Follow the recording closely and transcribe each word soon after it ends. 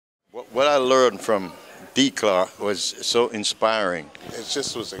What I learned from D. Clark was so inspiring. It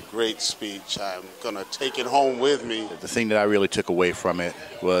just was a great speech. I'm going to take it home with me. The thing that I really took away from it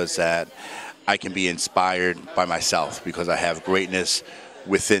was that I can be inspired by myself because I have greatness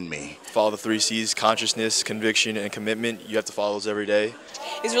within me. Follow the 3 C's: consciousness, conviction, and commitment. You have to follow those every day.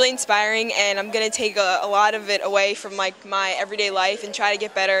 It's really inspiring, and I'm going to take a lot of it away from my everyday life and try to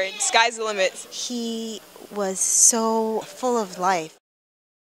get better. Sky's the limit. He was so full of life.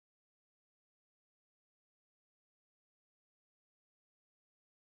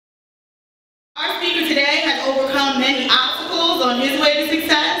 Our speaker today has overcome many obstacles on his way to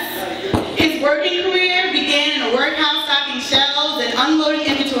success. His working career began in a workhouse stocking shelves and unloading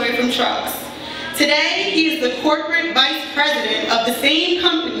inventory from trucks. Today, he is the corporate vice president of the same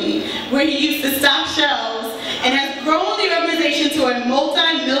company where he used to stock shelves and has grown the organization to a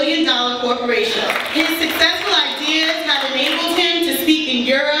multi-million-dollar corporation. His successful ideas have enabled him to speak in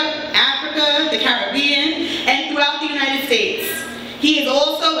Europe, Africa, the Caribbean, and throughout the United States. He is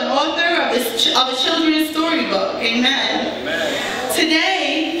also an author of a children's storybook. Amen. Amen.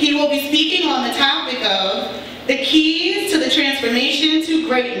 Today, he will be speaking on the topic of the keys to the transformation to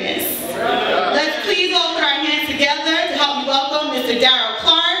greatness. Let's please all put our hands together to help me welcome Mr. Darrell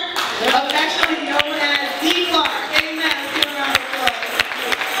Clark, affectionately known as D. Clark. Amen. Let's give a round of applause.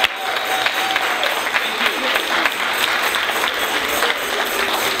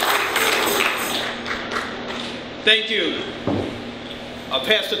 Thank you.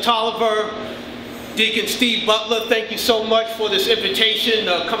 Pastor Tolliver, Deacon Steve Butler, thank you so much for this invitation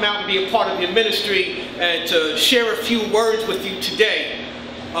to come out and be a part of your ministry and to share a few words with you today.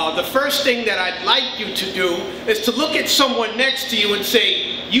 The first thing that I'd like you to do is to look at someone next to you and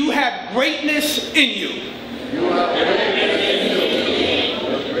say, you have greatness in you. You have greatness in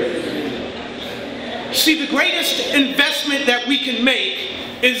you. See, the greatest investment that we can make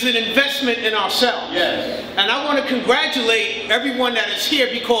is an investment in ourselves. Yes. And I want to congratulate everyone that is here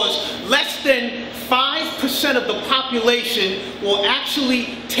because less than 5% of the population will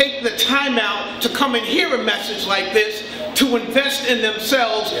actually take the time out to come and hear a message like this to invest in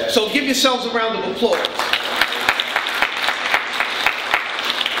themselves. Yes. So give yourselves a round of applause.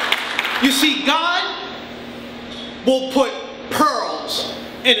 You see, God will put pearls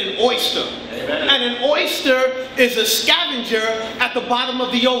in an oyster. Amen. And an oyster is a scavenger at the bottom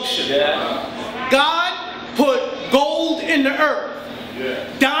of the ocean. Yeah. God put gold in the earth, yeah,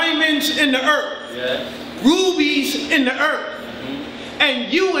 diamonds in the earth, yeah, rubies in the earth.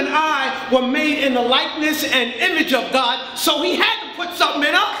 And you and I were made in the likeness and image of God, so he had to put something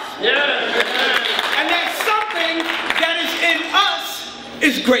in us. Yeah. And that something that is in us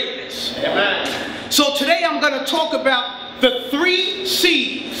is greatness. Amen. So today I'm going to talk about the 3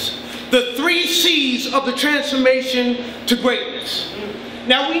 C's. The 3 C's of the transformation to greatness.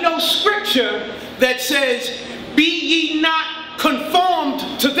 Now we know scripture that says, be ye not conformed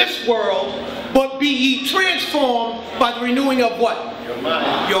to this world, but be ye transformed by the renewing of what? Your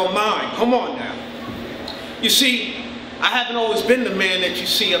mind. Your mind. Come on now. You see, I haven't always been the man that you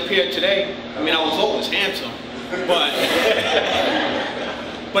see up here today. I mean, I was always handsome, but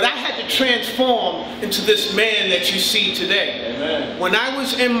I had to transform into this man that you see today. Amen. When I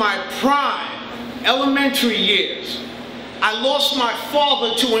was in my prime, elementary years, I lost my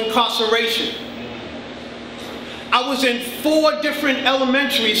father to incarceration. I was in 4 different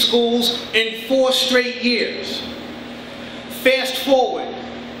elementary schools in 4 straight years. Fast forward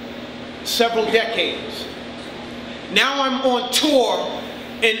several decades. Now I'm on tour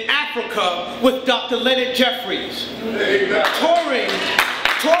in Africa with Dr. Leonard Jeffries, touring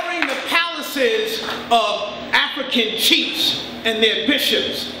the palaces of African chiefs and their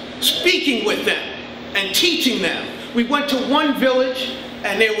bishops, speaking with them and teaching them. We went to one village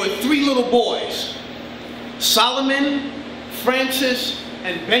and there were 3 little boys, Solomon, Francis,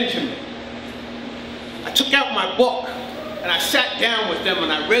 and Benjamin. I took out my book and I sat down with them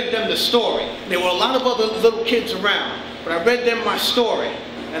and I read them the story. There were a lot of other little kids around, but I read them my story.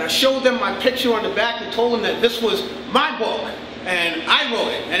 And I showed them my picture on the back and told them that this was my book. And I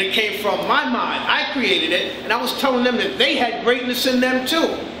wrote it, and it came from my mind. I created it, and I was telling them that they had greatness in them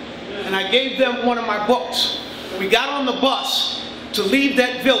too. And I gave them one of my books. We got on the bus to leave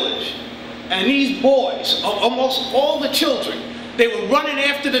that village, and these boys, almost all the children, they were running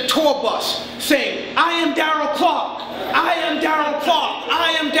after the tour bus, saying, I am Darrell Clark, I am Darrell Clark,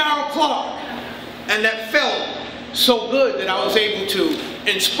 I am Darrell Clark. And that felt so good that I was able to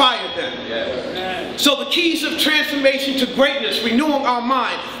inspire them. Yes. So the keys of transformation to greatness, renewing our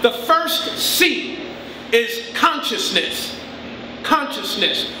mind. The first C is consciousness.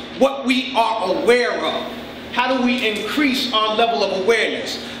 Consciousness, what we are aware of. How do we increase our level of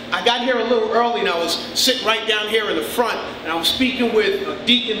awareness? I got here a little early and I was sitting right down here in the front and I was speaking with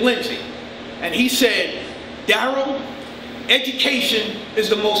Deacon Lindsay. And he said, Darrell, education is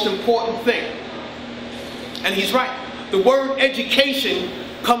the most important thing. And he's right. The word education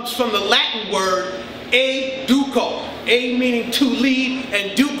comes from the Latin word educo. A meaning to lead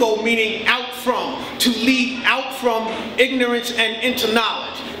and duco meaning out from. To lead out from ignorance and into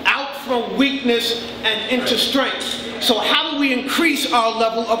knowledge. Out from weakness and into strength. So how do we increase our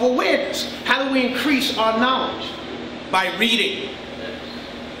level of awareness? How do we increase our knowledge? By reading.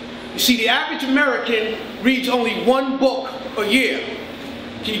 You see, the average American reads only one book a year.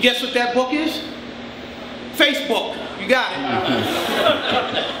 Can you guess what that book is? Facebook. You got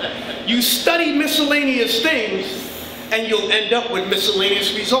it. You study miscellaneous things and you'll end up with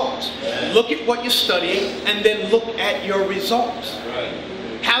miscellaneous results. Look at what you're studying and then look at your results.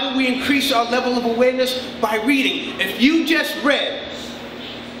 How do we increase our level of awareness? By reading. If you just read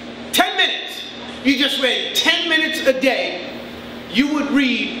 10 minutes, you just read 10 minutes a day, you would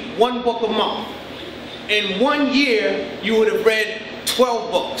read one book a month. In 1 year, you would have read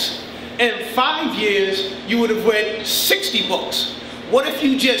 12 books. In 5 years, you would have read 60 books. What if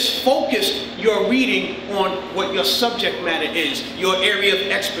you just focused your reading on what your subject matter is, your area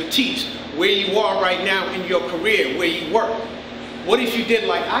of expertise, where you are right now in your career, where you work? What if you did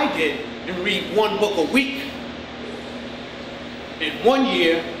like I did and read one book a week? In 1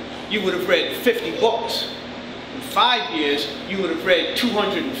 year, you would have read 50 books. In 5 years, you would have read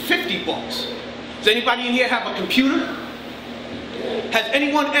 250 books. Does anybody in here have a computer? Has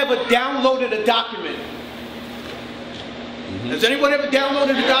anyone ever downloaded a document? Has anyone ever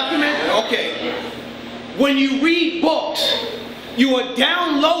downloaded a document? Okay. When you read books, you are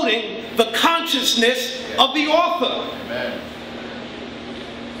downloading the consciousness of the author. Amen.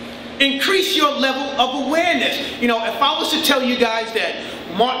 Increase your level of awareness. You know, if I was to tell you guys that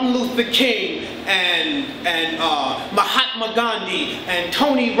Martin Luther King and Mahatma Gandhi and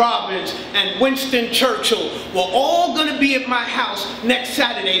Tony Robbins and Winston Churchill were all going to be at my house next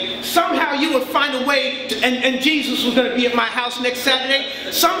Saturday, somehow you would find a way to, and Jesus was going to be at my house next Saturday,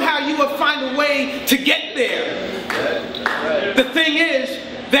 somehow you would find a way to get there. The thing is,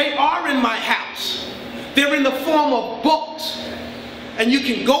 they are in my house. They're in the form of books. And you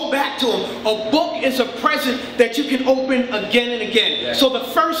can go back to them. A book is a present that you can open again and again. So the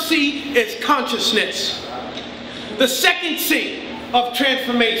first C is consciousness. The second C of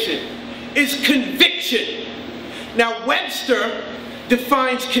transformation is conviction. Now Webster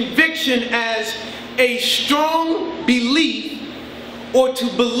defines conviction as a strong belief or to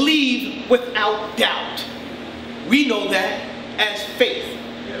believe without doubt. We know that as faith.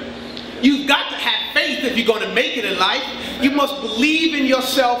 You've got to have faith if you're going to make it in life. You must believe in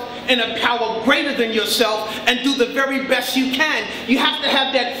yourself and a power greater than yourself and do the very best you can. You have to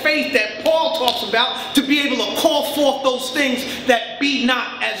have that faith that Paul talks about to be able to call forth those things that be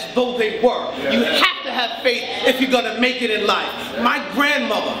not as though they were. You have to have faith if you're going to make it in life. My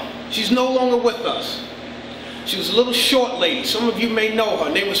grandmother, she's no longer with us. She was a little short lady. Some of you may know her.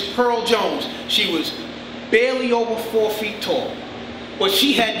 Her name was Pearl Jones. She was barely over 4 feet tall. But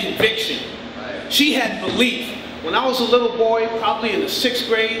she had conviction. She had belief. When I was a little boy, probably in the 6th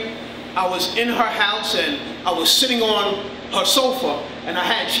grade, I was in her house and I was sitting on her sofa and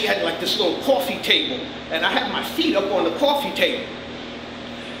she had like this little coffee table and I had my feet up on the coffee table.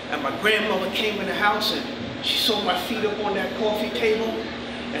 And my grandmother came in the house and she saw my feet up on that coffee table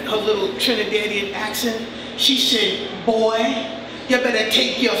and her little Trinidadian accent, she said, "Boy, you better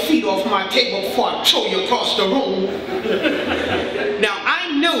take your feet off my table before I throw you across the room." Now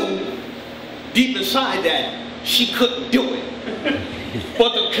I knew deep inside that she couldn't do it.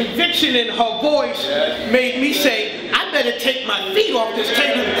 But the conviction in her voice made me say, I better take my feet off this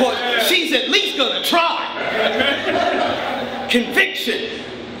table because she's at least gonna try. Conviction.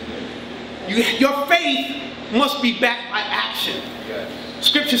 Your faith must be backed by action.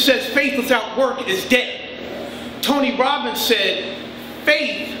 Scripture says faith without work is dead. Tony Robbins said,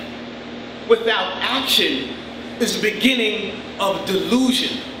 faith without action is the beginning of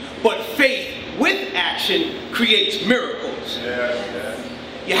delusion, but faith with action creates miracles.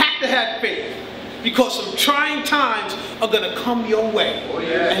 You have to have faith because some trying times are going to come your way,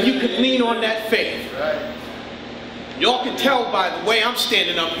 and you can lean on that faith. Y'all can tell by the way I'm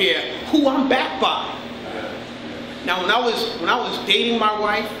standing up here who I'm backed by. Now when I was dating my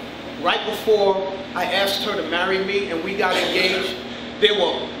wife, right before I asked her to marry me and we got engaged, there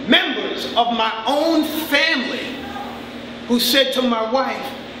were members of my own family who said to my wife,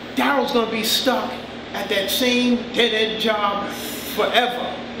 Darrell's going to be stuck at that same dead-end job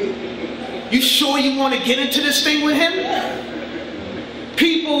forever. You sure you want to get into this thing with him?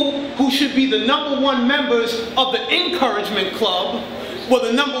 people who should be the #1 members of the encouragement club were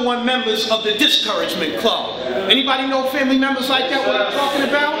the #1 members of the discouragement club. Anybody know family members like that, what I'm talking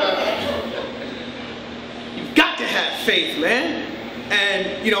about? You've got to have faith, man.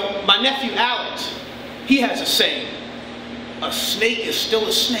 And, you know, my nephew Alex, he has a saying, a snake is still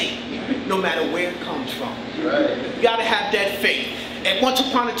a snake, no matter where it comes from. You got to have that faith. And once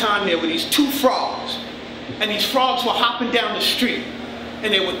upon a time, there were these 2 frogs. And these frogs were hopping down the street.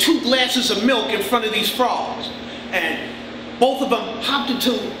 And there were 2 glasses of milk in front of these frogs. And both of them hopped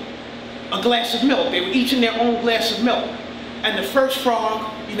into a glass of milk. They were each in their own glass of milk. And the first frog,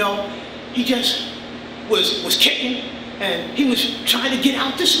 you know, he just was kicking. And he was trying to get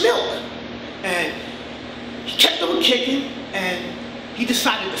out this milk. And he kept on kicking. And he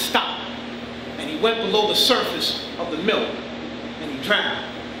decided to stop. And he went below the surface of the milk. And he drowned.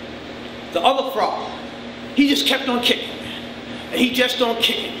 The other frog, he just kept on kicking. And he just on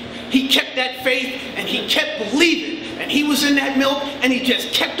kicking. He kept that faith and he kept believing. And he was in that milk and he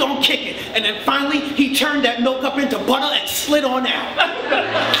just kept on kicking. And then finally he turned that milk up into butter and slid on out.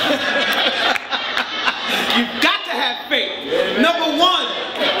 You've got to have faith. #1,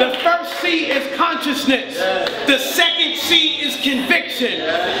 the first C is consciousness. The second C is conviction.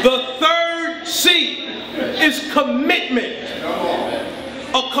 The third C is commitment.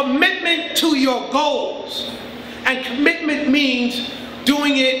 A commitment to your goals. And commitment means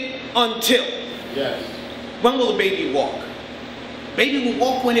doing it until. Yes. When will a baby walk? Baby will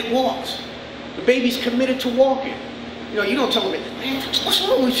walk when it walks. The baby's committed to walking. You know, you don't tell him, man, what's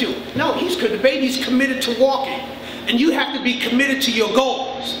wrong with you? No, the baby's committed to walking. And you have to be committed to your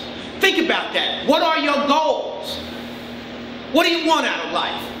goals. Think about that. What are your goals? What do you want out of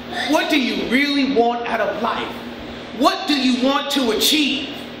life? What do you really want out of life? What do you want to achieve?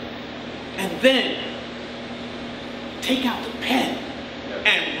 And then take out the pen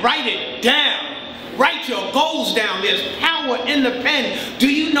and write it down. Write your goals down. There's power in the pen. Do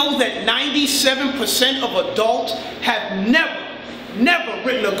you know that 97% of adults have never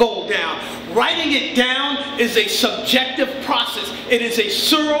written a goal down? Writing it down is a subjective process. It is a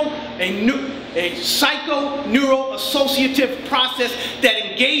psycho-neuro-associative process that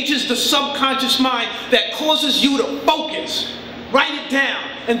engages the subconscious mind, that causes you to focus. Write it down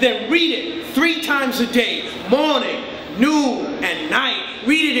and then read it 3 times a day, morning, noon, and night.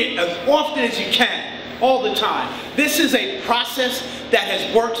 Read it as often as you can, all the time. This is a process that has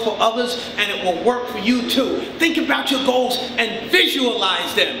worked for others and it will work for you too. Think about your goals and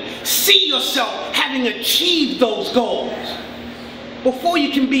visualize them. See yourself having achieved those goals. Before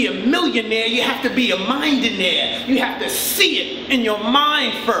you can be a millionaire, you have to be a mindionaire. You have to see it in your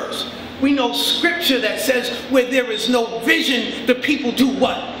mind first. We know scripture that says where there is no vision, the people do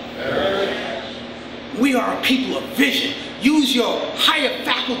what? We are a people of vision. Use your higher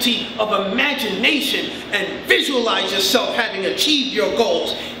faculty of imagination and visualize yourself having achieved your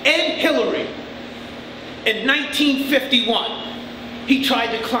goals. Ed Hillary, in 1951, he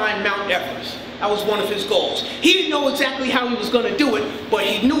tried to climb Mount Everest. That was one of his goals. He didn't know exactly how he was going to do it, but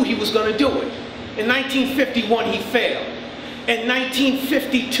he knew he was going to do it. In 1951, he failed. In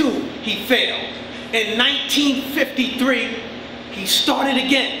 1952, he failed. In 1953, he started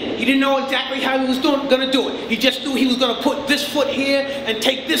again. He didn't know exactly how he was going to do it. He just knew he was going to put this foot here and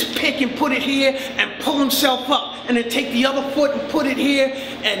take this pick and put it here and pull himself up. And then take the other foot and put it here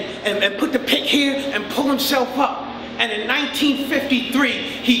and put the pick here and pull himself up. And in 1953,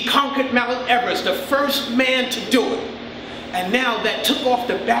 he conquered Mount Everest, the first man to do it. And now that took off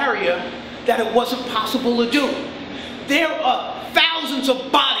the barrier that it wasn't possible to do. There are thousands of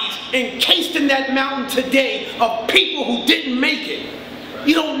bodies encased in that mountain today of people who didn't make it.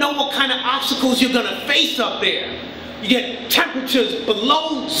 You don't know what kind of obstacles you're going to face up there. You get temperatures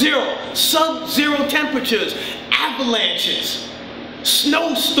below zero, sub-zero temperatures, avalanches,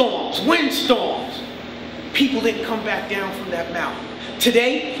 snowstorms, windstorms. People didn't come back down from that mountain.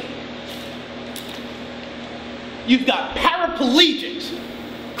 Today, you've got paraplegics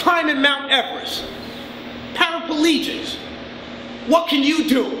climbing Mount Everest. Paraplegics. What can you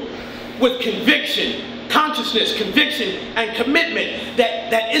do with conviction, consciousness, conviction, and commitment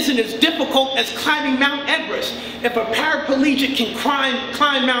that isn't as difficult as climbing Mount Everest? If a paraplegic can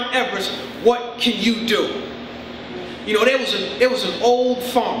climb Mount Everest, what can you do? You know, there was an old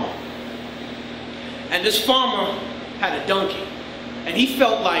farmer, and this farmer had a donkey, and he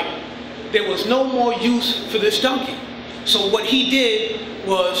felt like there was no more use for this donkey. So what he did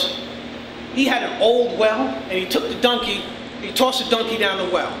was, he had an old well, and he took the donkey, he tossed the donkey down the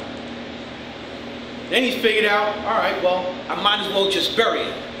well. Then he figured out, all right, well, I might as well just bury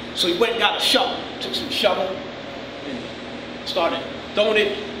it. So he went and got a shovel, took some shovel, and started throwing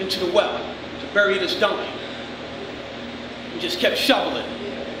it into the well to bury this donkey. He just kept shoveling.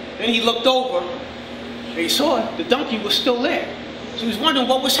 Then he looked over and he saw the donkey was still there. So he was wondering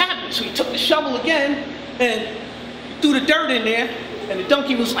what was happening. So he took the shovel again and threw the dirt in there, and the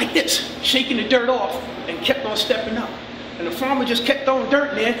donkey was like this, shaking the dirt off and kept on stepping up. And the farmer just kept throwing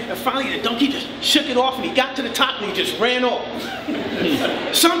dirt in there, and finally the donkey just shook it off and he got to the top and he just ran off.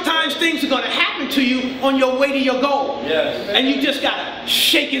 Sometimes things are going to happen to you on your way to your goal. Yes. And you just got to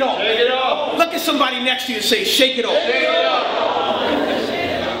shake it off. Shake it off. Look at somebody next to you and say, shake it off. Shake it off.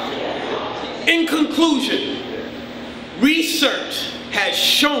 In conclusion, research has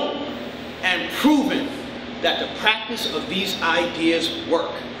shown and proven that the practice of these ideas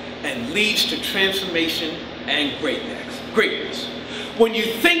work and leads to transformation and greatness. When you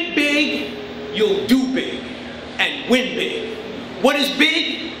think big, you'll do big and win big. What is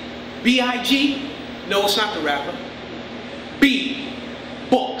big? B-I-G? No, it's not the rapper. B,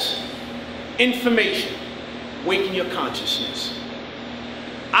 books, information, waking your consciousness.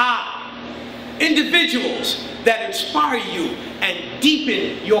 I, individuals that inspire you and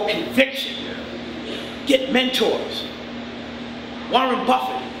deepen your conviction. Get mentors. Warren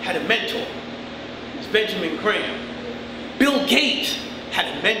Buffett had a mentor. It's Benjamin Graham. Bill Gates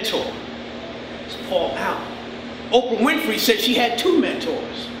had a mentor. It's Paul Allen. Oprah Winfrey said she had 2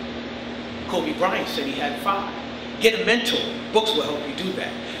 mentors. Kobe Bryant said he had 5. Get a mentor. Books will help you do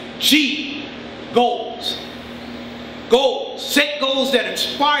that. G, goals. Goals. Set goals that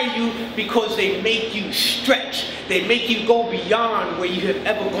inspire you because they make you stretch. They make you go beyond where you have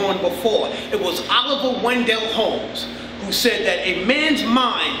ever gone before. It was Oliver Wendell Holmes who said that a man's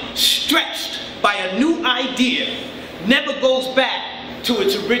mind stretched by a new idea never goes back to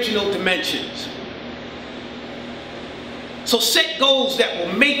its original dimensions. So set goals that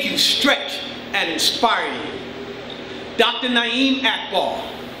will make you stretch and inspire you. Dr. Naeem Akbar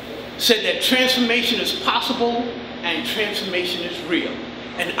said that transformation is possible and transformation is real.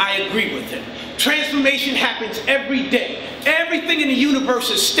 And I agree with him. Transformation happens every day. Everything in the universe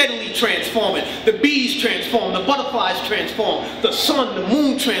is steadily transforming. The bees transform, the butterflies transform, the sun, the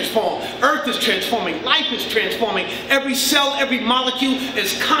moon transform, Earth is transforming, life is transforming. Every cell, every molecule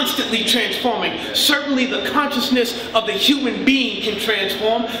is constantly transforming. Certainly the consciousness of the human being can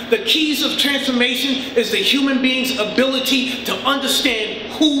transform. The keys of transformation is the human being's ability to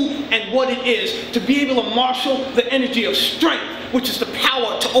understand who and what it is, to be able to marshal the energy of strength, which is the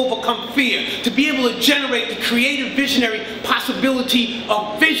power to overcome fear, to be able to generate the creative visionary possibility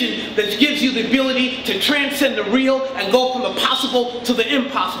of vision that gives you the ability to transcend the real and go from the possible to the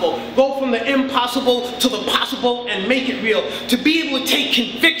impossible, go from the impossible to the possible and make it real, to be able to take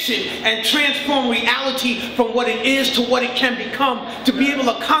conviction and transform reality from what it is to what it can become, to be able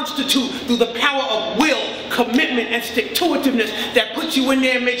to constitute through the power of will, commitment, and stick-to-itiveness that puts you in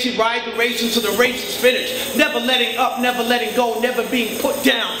there and makes you ride the race until the race is finished, never letting up, never letting go, never being put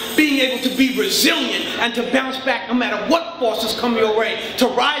down, being able to be resilient and to bounce back no matter what forces come your way, to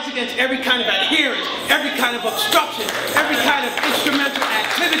rise against every kind of adherence, every kind of obstruction, every kind of instrumental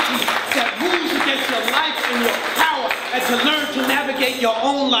activity that moves against your life and your power, and to learn to navigate your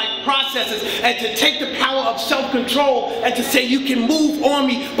own life processes, and to take the power of self-control and to say, you can move on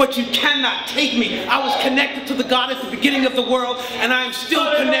me, but you cannot take me. I was connected to the God at the beginning of the world, and I am still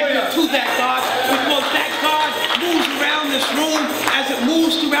connected to that God, because that God moves around this room as it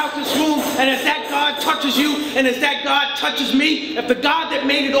moves throughout this room, and as that God touches you, and as that God touches me, if the God that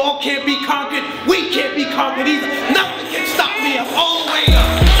made it all can't be conquered, we can't be conquered either. Nothing can stop me. I'm all the way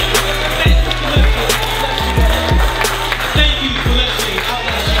up.